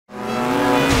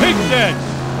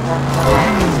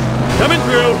Coming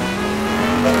through.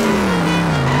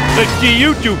 Let's see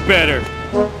you do better.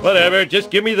 Whatever, just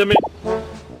give me the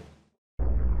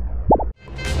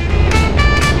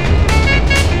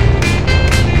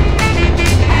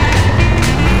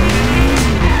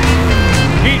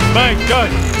Eat my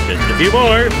dust. Just a few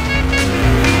more.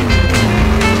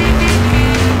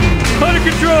 Out of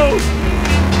control.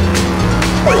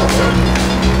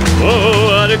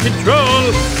 Whoa, out of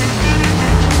control.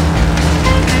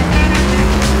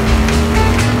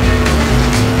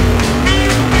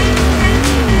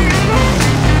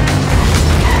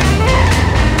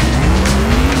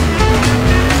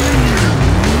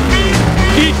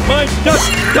 Eat my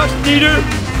dust eater!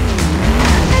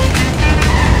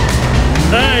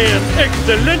 I am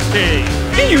excelente!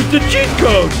 He used the cheat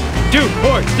code! 2,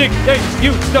 4, 6, 8,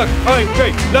 you suck, I'm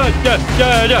great, la da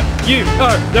da da, you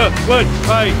are the one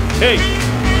I hate!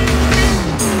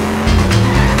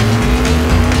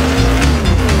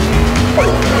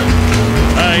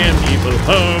 I am evil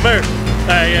Homer!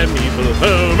 I am evil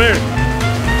Homer!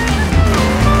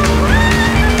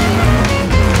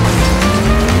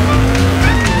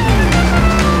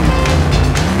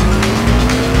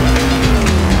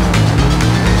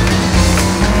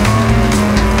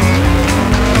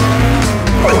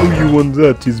 How you want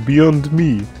that is beyond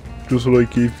me. Just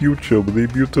like a future with a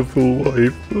beautiful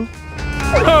wife.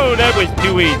 Oh, that was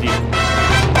too easy.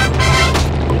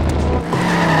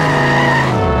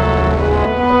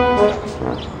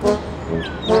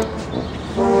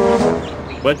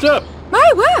 What's up?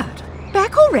 My word!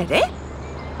 Back already?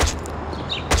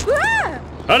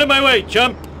 Out of my way,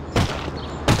 chump!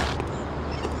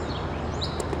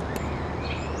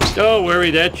 Don't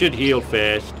worry, that should heal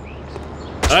fast.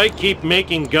 I keep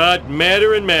making God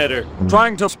madder and madder.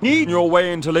 Trying to sneak your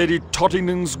way into Lady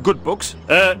Tottingham's good books?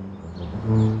 Stay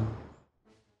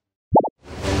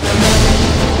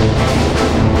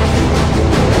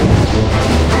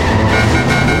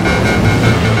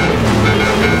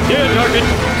on target!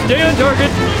 Stay on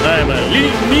target! I'm a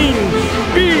lean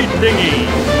speed thingy!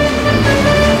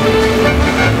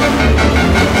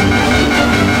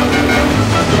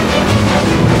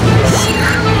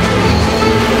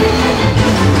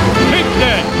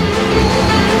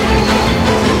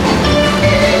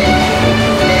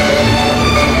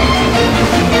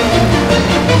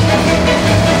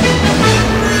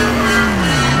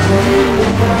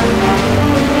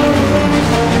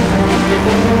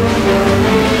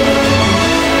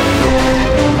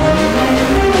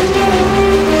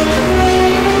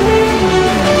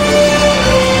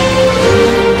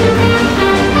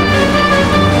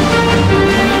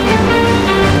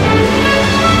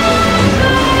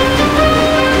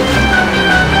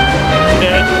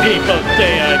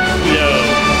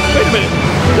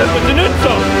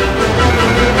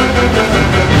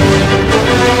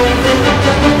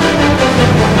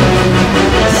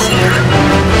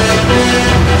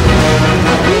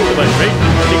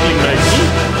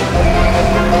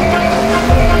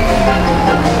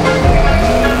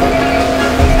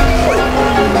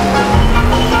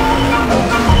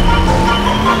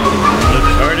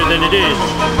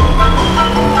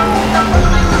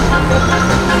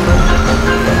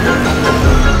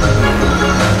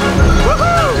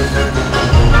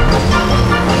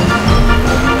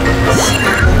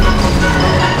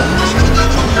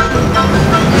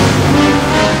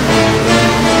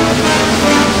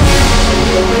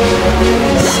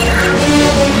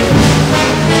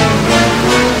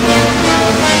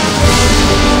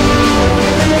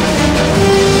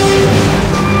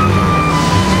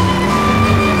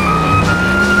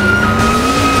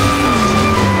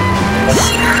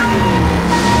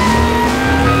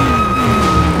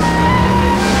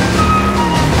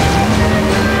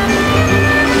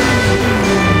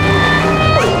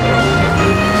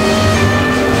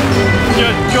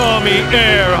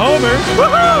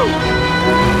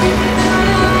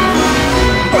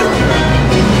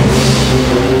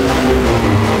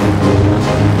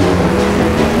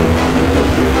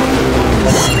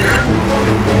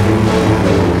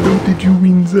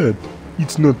 That.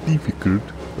 It's not difficult.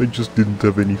 I just didn't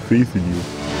have any faith in you.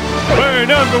 We're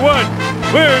number one!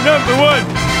 We're number one!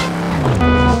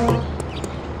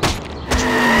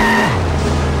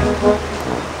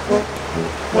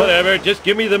 Whatever, just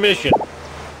give me the mission.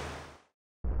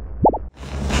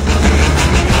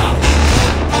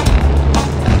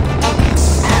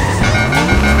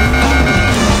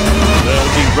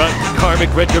 There'll be rotten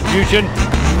karmic retribution.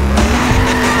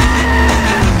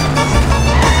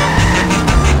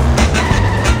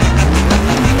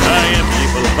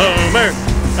 Homer!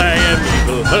 I am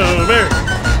evil Homer!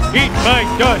 Eat my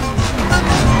dust!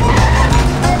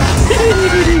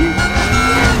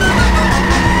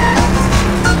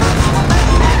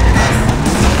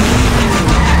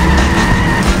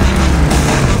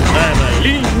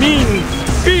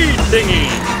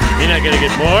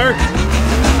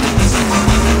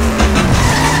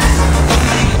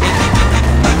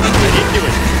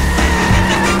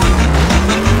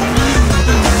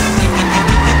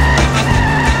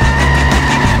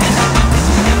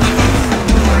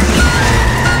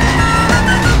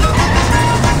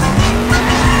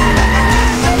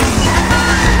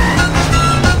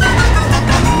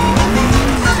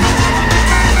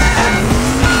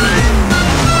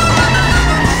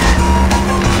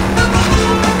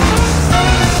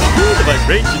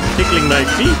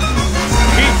 feet.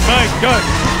 Eat my gut.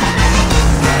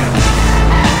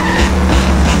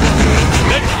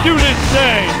 Let's do this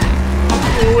thing.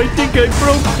 Oh, I think I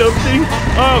broke something.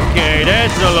 Okay,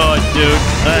 that's a lawsuit.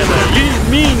 I'm a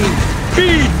mean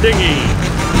bee thingy.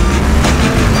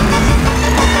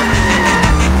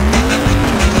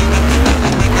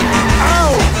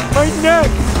 Ow! My neck!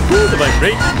 Ooh, the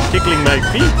vibration tickling my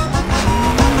feet.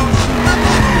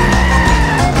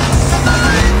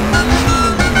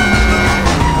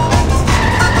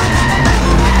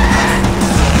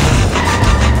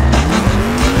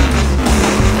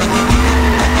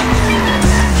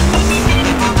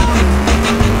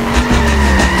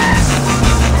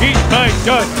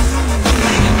 Gut.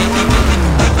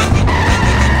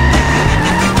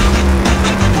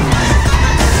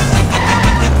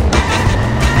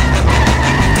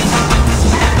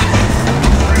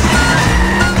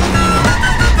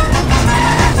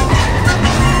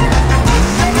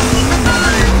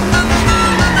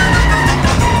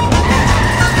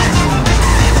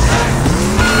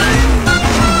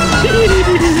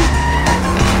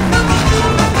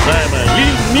 I'm a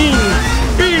mean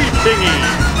bee thingy.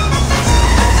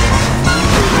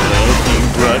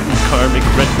 Karmic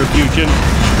retribution.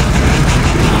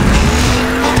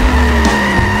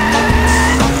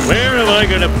 Where am I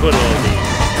gonna put all these?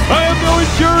 I have no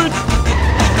insurance!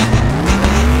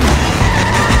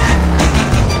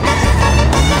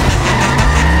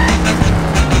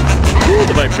 Ooh,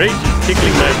 the vibration's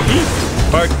tickling my feet.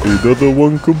 Part Another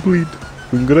one complete.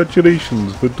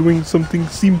 Congratulations for doing something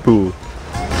simple.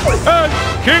 as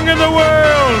king of the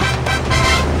world!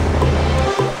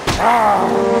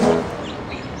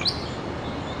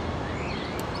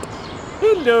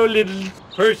 Hello, little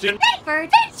person. Ready for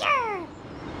adventure!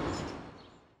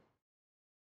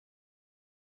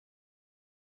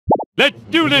 Let's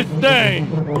do this thing!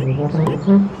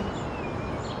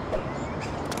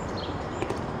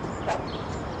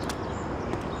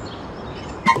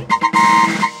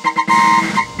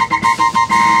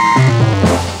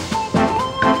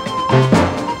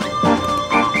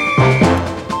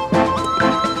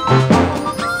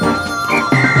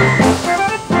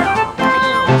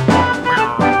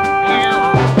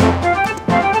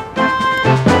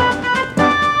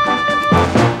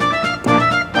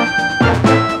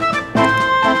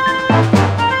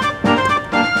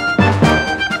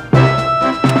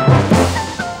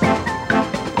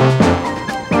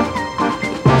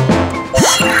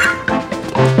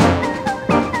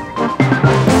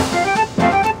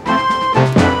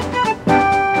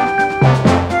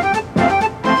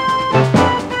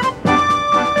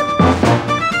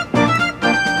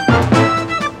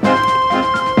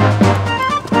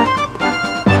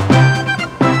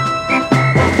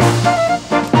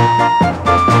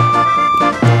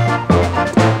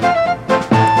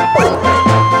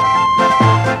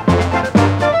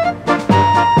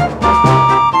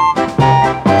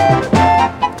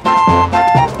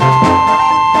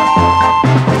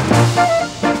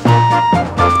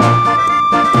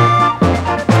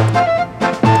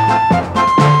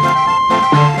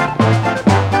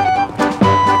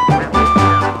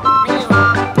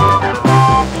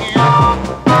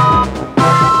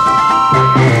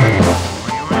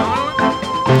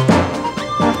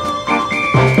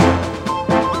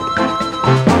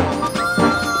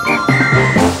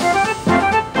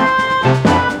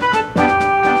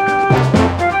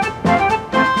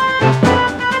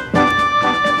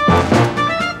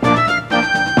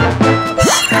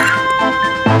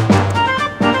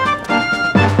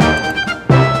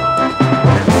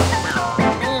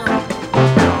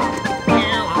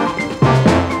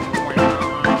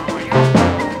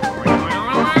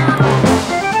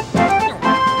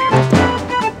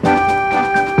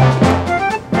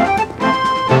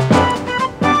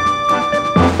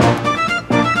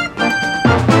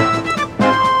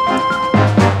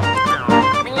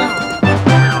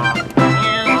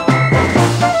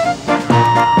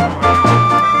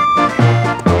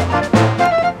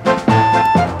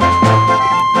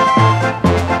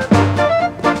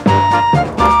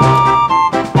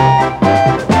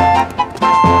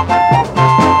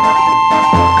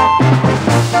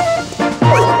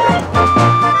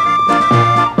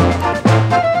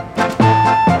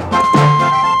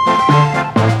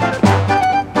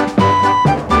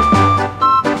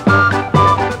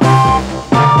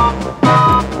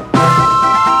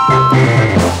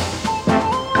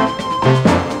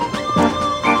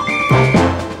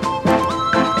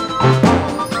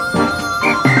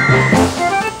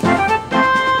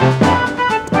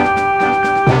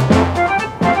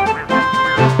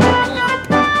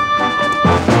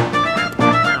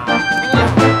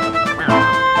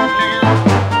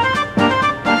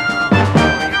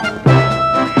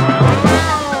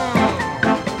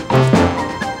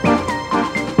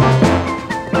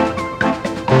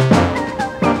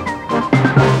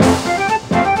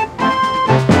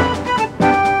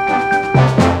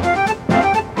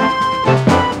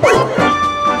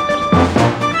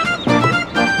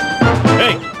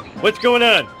 What's going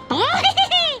on?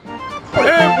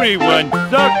 Everyone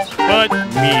sucks but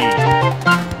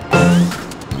me.